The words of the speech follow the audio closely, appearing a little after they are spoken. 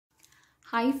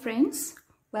Hi friends,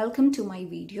 welcome to my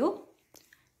video.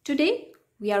 Today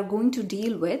we are going to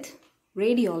deal with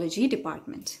Radiology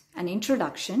Department, an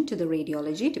introduction to the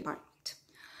Radiology Department.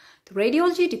 The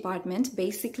Radiology Department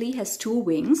basically has two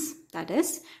wings, that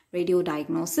is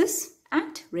Radiodiagnosis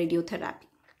and Radiotherapy.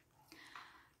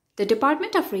 The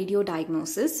Department of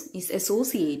Radiodiagnosis is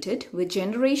associated with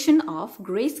generation of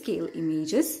grayscale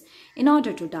images in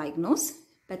order to diagnose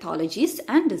pathologies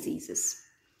and diseases.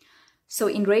 So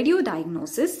in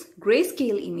radiodiagnosis,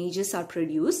 grayscale images are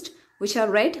produced which are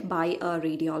read by a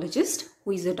radiologist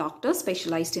who is a doctor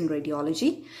specialized in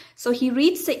radiology. So he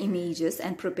reads the images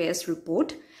and prepares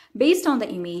report. Based on the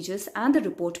images and the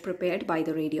report prepared by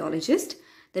the radiologist,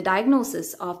 the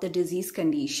diagnosis of the disease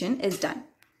condition is done.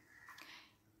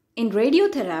 In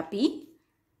radiotherapy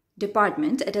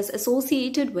department, it is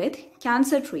associated with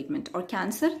cancer treatment or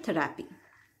cancer therapy.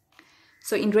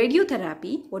 So in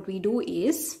radiotherapy, what we do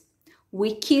is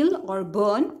we kill or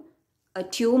burn a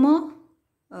tumor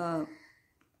or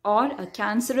a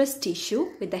cancerous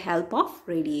tissue with the help of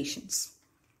radiations.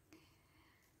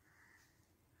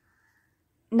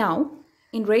 Now,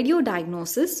 in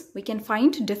radiodiagnosis, we can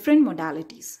find different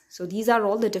modalities. So these are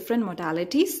all the different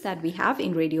modalities that we have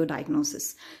in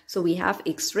radiodiagnosis. So we have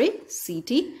X-ray,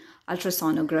 CT,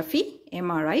 ultrasonography,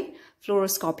 MRI,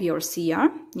 fluoroscopy or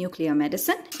CR, nuclear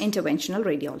medicine, interventional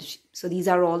radiology. So these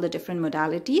are all the different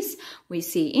modalities we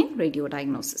see in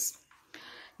radiodiagnosis.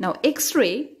 Now,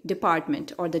 X-ray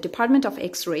department or the department of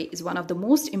X-ray is one of the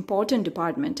most important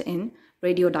department in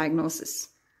radiodiagnosis.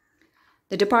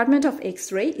 The department of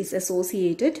X-ray is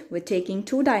associated with taking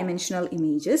two-dimensional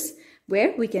images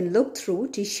where we can look through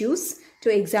tissues to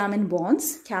examine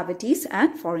bones, cavities,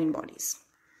 and foreign bodies.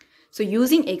 So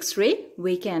using X-ray,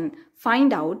 we can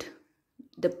find out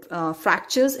the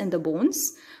fractures in the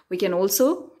bones. We can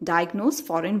also diagnose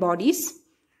foreign bodies,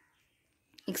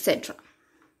 etc.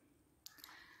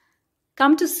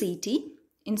 Come to CT.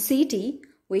 In CT,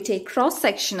 we take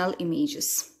cross-sectional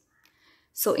images.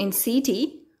 So in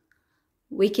CT,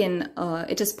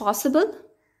 it is possible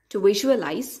to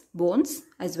visualize bones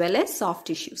as well as soft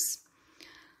tissues.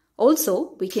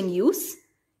 Also, we can use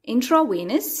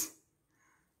intravenous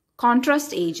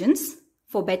contrast agents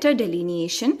for better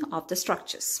delineation of the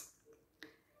structures.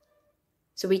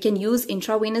 So we can use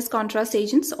intravenous contrast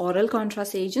agents, oral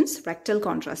contrast agents, rectal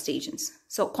contrast agents.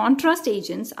 So contrast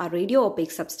agents are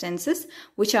radio-opaque substances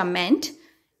which are meant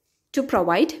to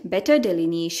provide better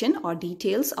delineation or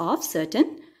details of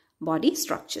certain body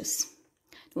structures.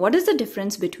 What is the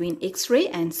difference between X-ray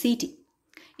and CT?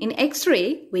 In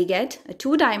X-ray, we get a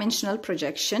two-dimensional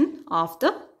projection of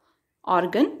the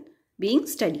organ being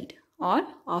studied or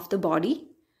of the body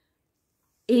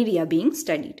area being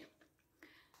studied.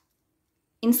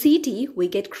 In CT, we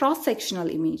get cross-sectional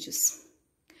images.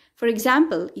 For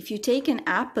example, if you take an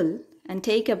apple and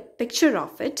take a picture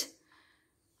of it,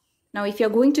 now if you're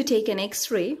going to take an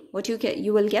X-ray, what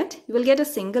you will get a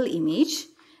single image,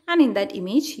 and in that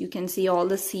image you can see all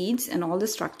the seeds and all the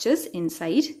structures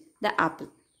inside the apple.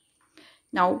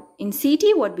 Now in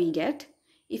CT, what we get,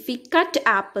 if we cut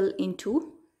apple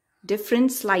into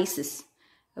different slices,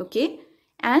 okay,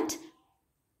 and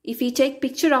if we take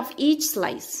picture of each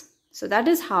slice, so that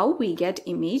is how we get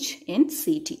image in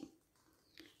CT.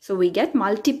 So we get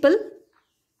multiple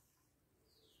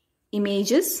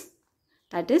images,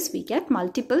 that is we get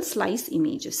multiple slice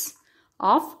images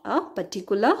of a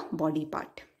particular body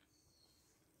part.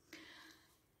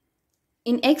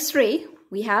 In X-ray,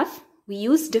 we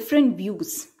use different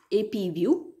views, AP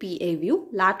view, PA view,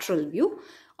 lateral view,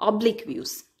 oblique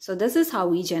views. So this is how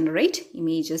we generate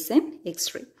images in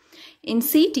X-ray. In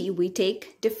CT, we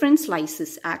take different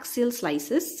slices, axial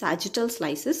slices, sagittal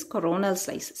slices, coronal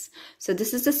slices. So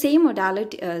this is the same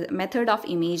modality, method of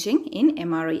imaging in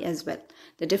MRI as well.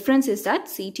 The difference is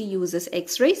that CT uses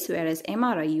X-rays, whereas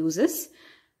MRI uses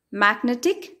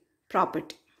magnetic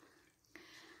property.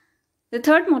 The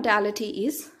third modality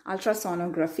is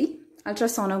ultrasonography.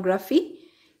 Ultrasonography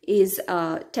is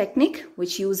a technique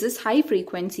which uses high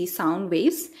frequency sound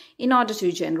waves in order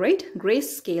to generate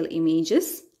grayscale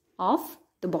images of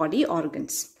the body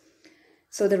organs.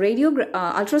 So the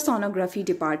ultrasonography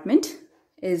department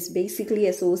is basically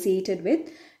associated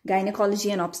with gynecology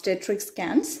and obstetric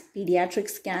scans, pediatric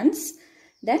scans,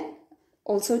 then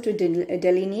also to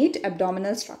delineate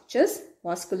abdominal structures,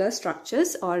 vascular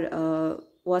structures or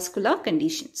vascular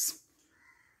conditions.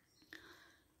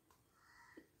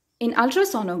 In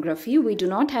ultrasonography, we do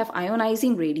not have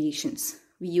ionizing radiations.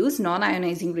 We use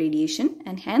non-ionizing radiation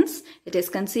and hence it is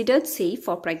considered safe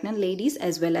for pregnant ladies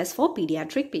as well as for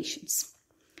pediatric patients.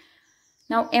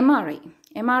 Now MRI.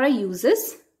 MRI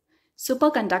uses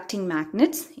superconducting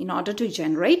magnets in order to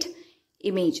generate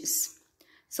images.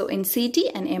 So in CT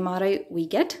and MRI, we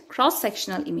get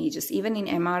cross-sectional images. Even in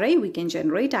MRI, we can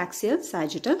generate axial,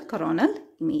 sagittal, coronal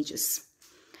images.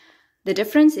 The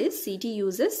difference is CT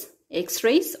uses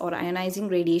X-rays or ionizing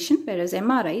radiation, whereas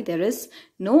MRI, there is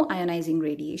no ionizing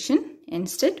radiation.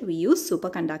 Instead, we use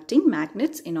superconducting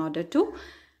magnets in order to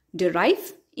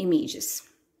derive images.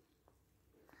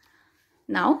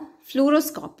 Now,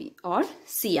 fluoroscopy or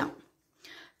SIAM.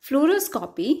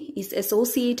 Fluoroscopy is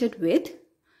associated with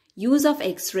use of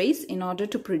X-rays in order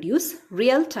to produce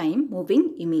real-time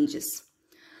moving images.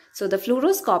 So the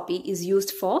fluoroscopy is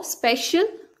used for special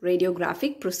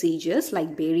radiographic procedures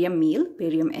like barium meal,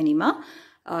 barium enema,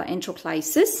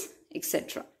 enteroclysis,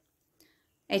 etc.,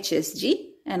 HSG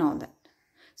and all that.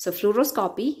 So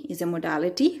fluoroscopy is a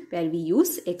modality where we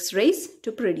use X-rays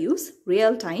to produce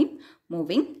real-time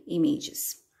moving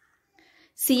images.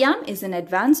 SIAM is an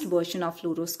advanced version of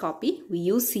fluoroscopy. We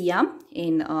use SIAM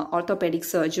in orthopedic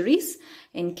surgeries,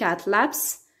 in cath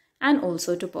labs, and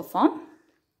also to perform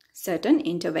certain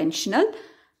interventional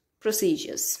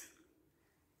procedures.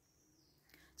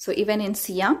 So even in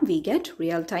SIAM, we get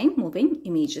real-time moving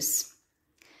images.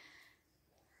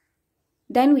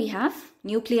 Then we have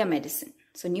nuclear medicine.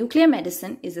 So nuclear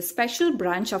medicine is a special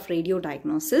branch of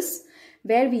radiodiagnosis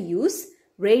where we use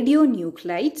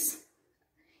radionuclides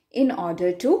in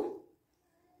order to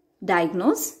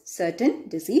diagnose certain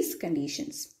disease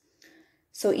conditions.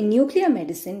 So in nuclear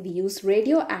medicine, we use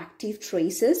radioactive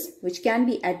traces which can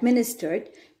be administered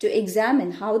to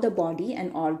examine how the body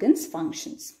and organs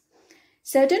functions.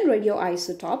 Certain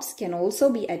radioisotopes can also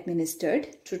be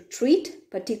administered to treat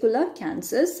particular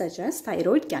cancers such as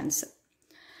thyroid cancer.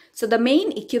 So the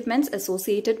main equipments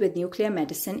associated with nuclear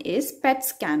medicine is PET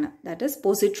scanner, that is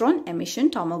positron emission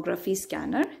tomography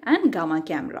scanner, and gamma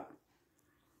camera.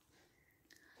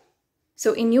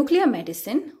 So in nuclear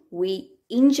medicine, we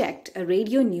inject a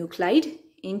radionuclide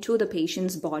into the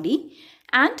patient's body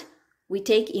and we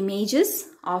take images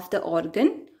of the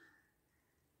organ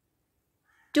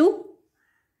to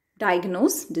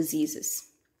diagnose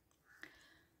diseases.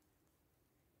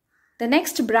 The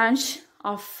next branch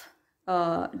of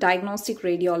diagnostic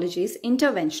radiology is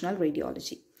interventional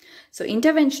radiology. So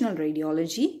interventional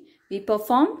radiology, we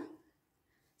perform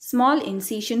small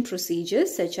incision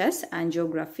procedures such as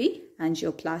angiography,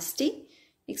 angioplasty,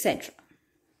 etc.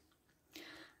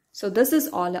 So this is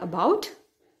all about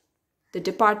the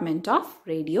department of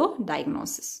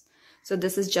radiodiagnosis. So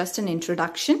this is just an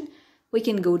introduction. We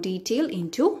can go detail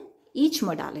into each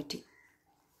modality.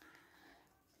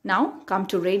 Now come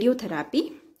to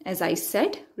radiotherapy. As I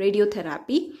said,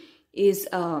 radiotherapy is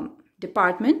a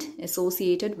department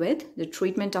associated with the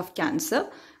treatment of cancer.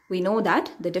 We know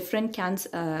that the different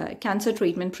cancer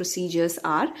treatment procedures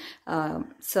are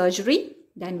surgery,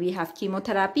 then we have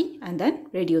chemotherapy, and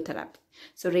then radiotherapy.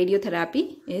 So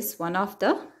radiotherapy is one of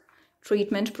the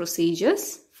treatment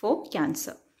procedures for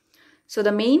cancer. So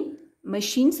the main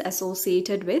machines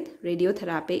associated with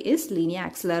radiotherapy is linear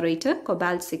accelerator,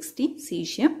 cobalt-60,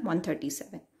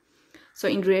 cesium-137. So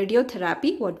in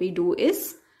radiotherapy, what we do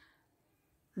is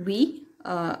we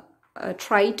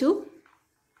try to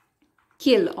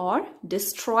kill or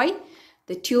destroy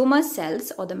the tumor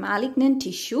cells or the malignant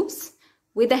tissues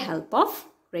with the help of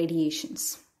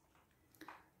radiations.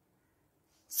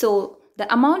 So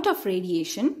the amount of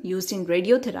radiation used in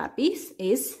radiotherapy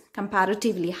is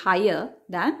comparatively higher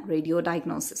than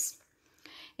radiodiagnosis.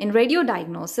 In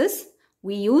radiodiagnosis,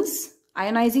 we use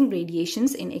ionizing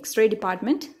radiations in X-ray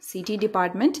department, CT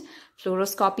department,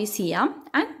 fluoroscopy, SIAM,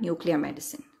 and nuclear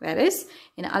medicine. Whereas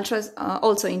in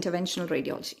also interventional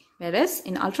radiology. Whereas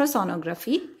in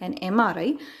ultrasonography and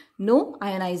MRI, no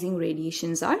ionizing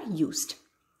radiations are used.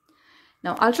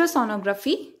 Now,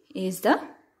 ultrasonography is the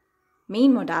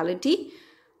main modality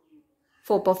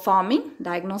for performing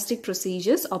diagnostic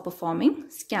procedures or performing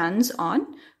scans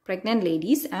on pregnant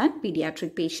ladies and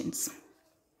pediatric patients.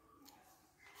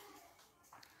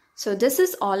 So this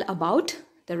is all about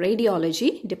the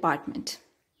radiology department.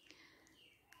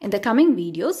 In the coming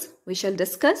videos, we shall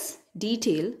discuss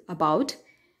detail about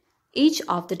each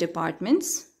of the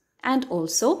departments and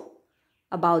also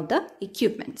about the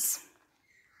equipments.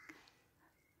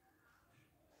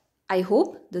 I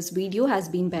hope this video has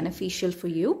been beneficial for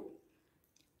you.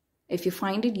 If you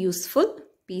find it useful,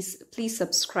 please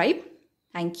subscribe.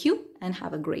 Thank you and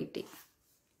have a great day.